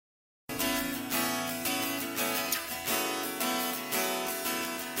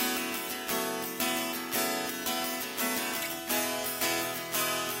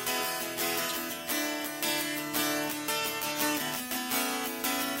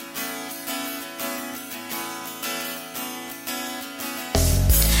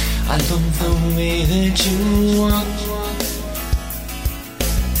I love the way that you walk.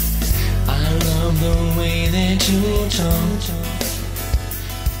 I love the way that you talk.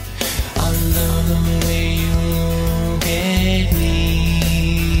 I love the way you look at me.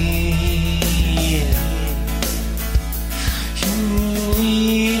 Yeah. You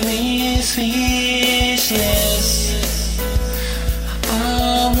leave me speechless. I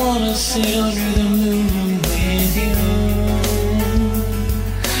wanna sit under the moon with you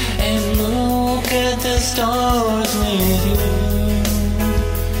and look at the stars with you,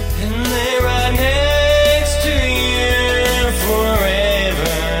 and they're right next to you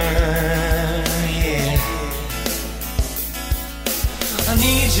forever. Yeah. I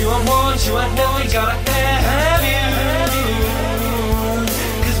need you, I want you, I know I gotta have you,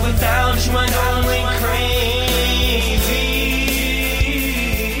 'cause without you I'm only crazy.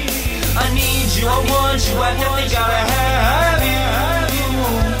 I need you, I want you, I know I gotta have you,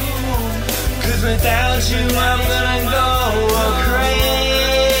 'cause without you I'm gonna go crazy.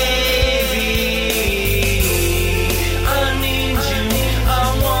 I need you, I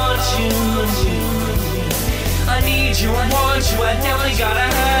want you. I need you, I want you, I know I gotta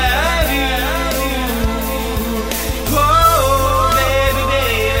have you. Oh, baby,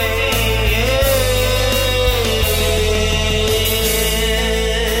 baby.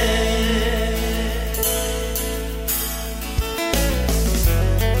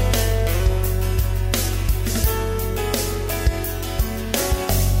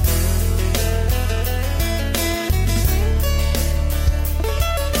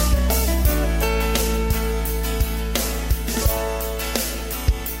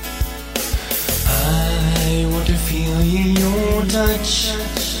 I want to feel your touch.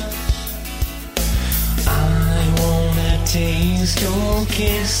 I wanna taste your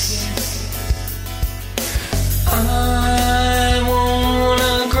kiss. I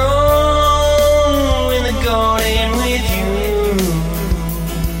wanna grow in the garden with you.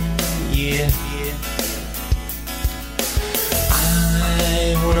 Yeah.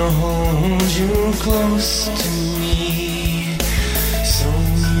 I wanna hold you close to me, so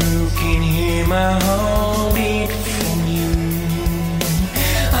you can hear my heartbeat from you.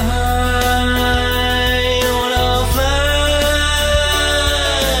 I wanna fly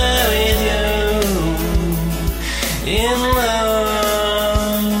with you in love.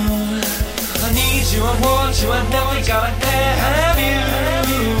 I need you, I want you, I know I gotta have you,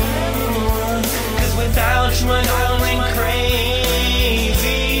 'cause without you I'm only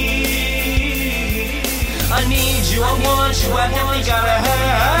crazy. I need you, I want you, I know I gotta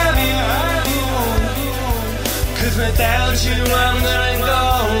have you, 'cause without you I'm gonna go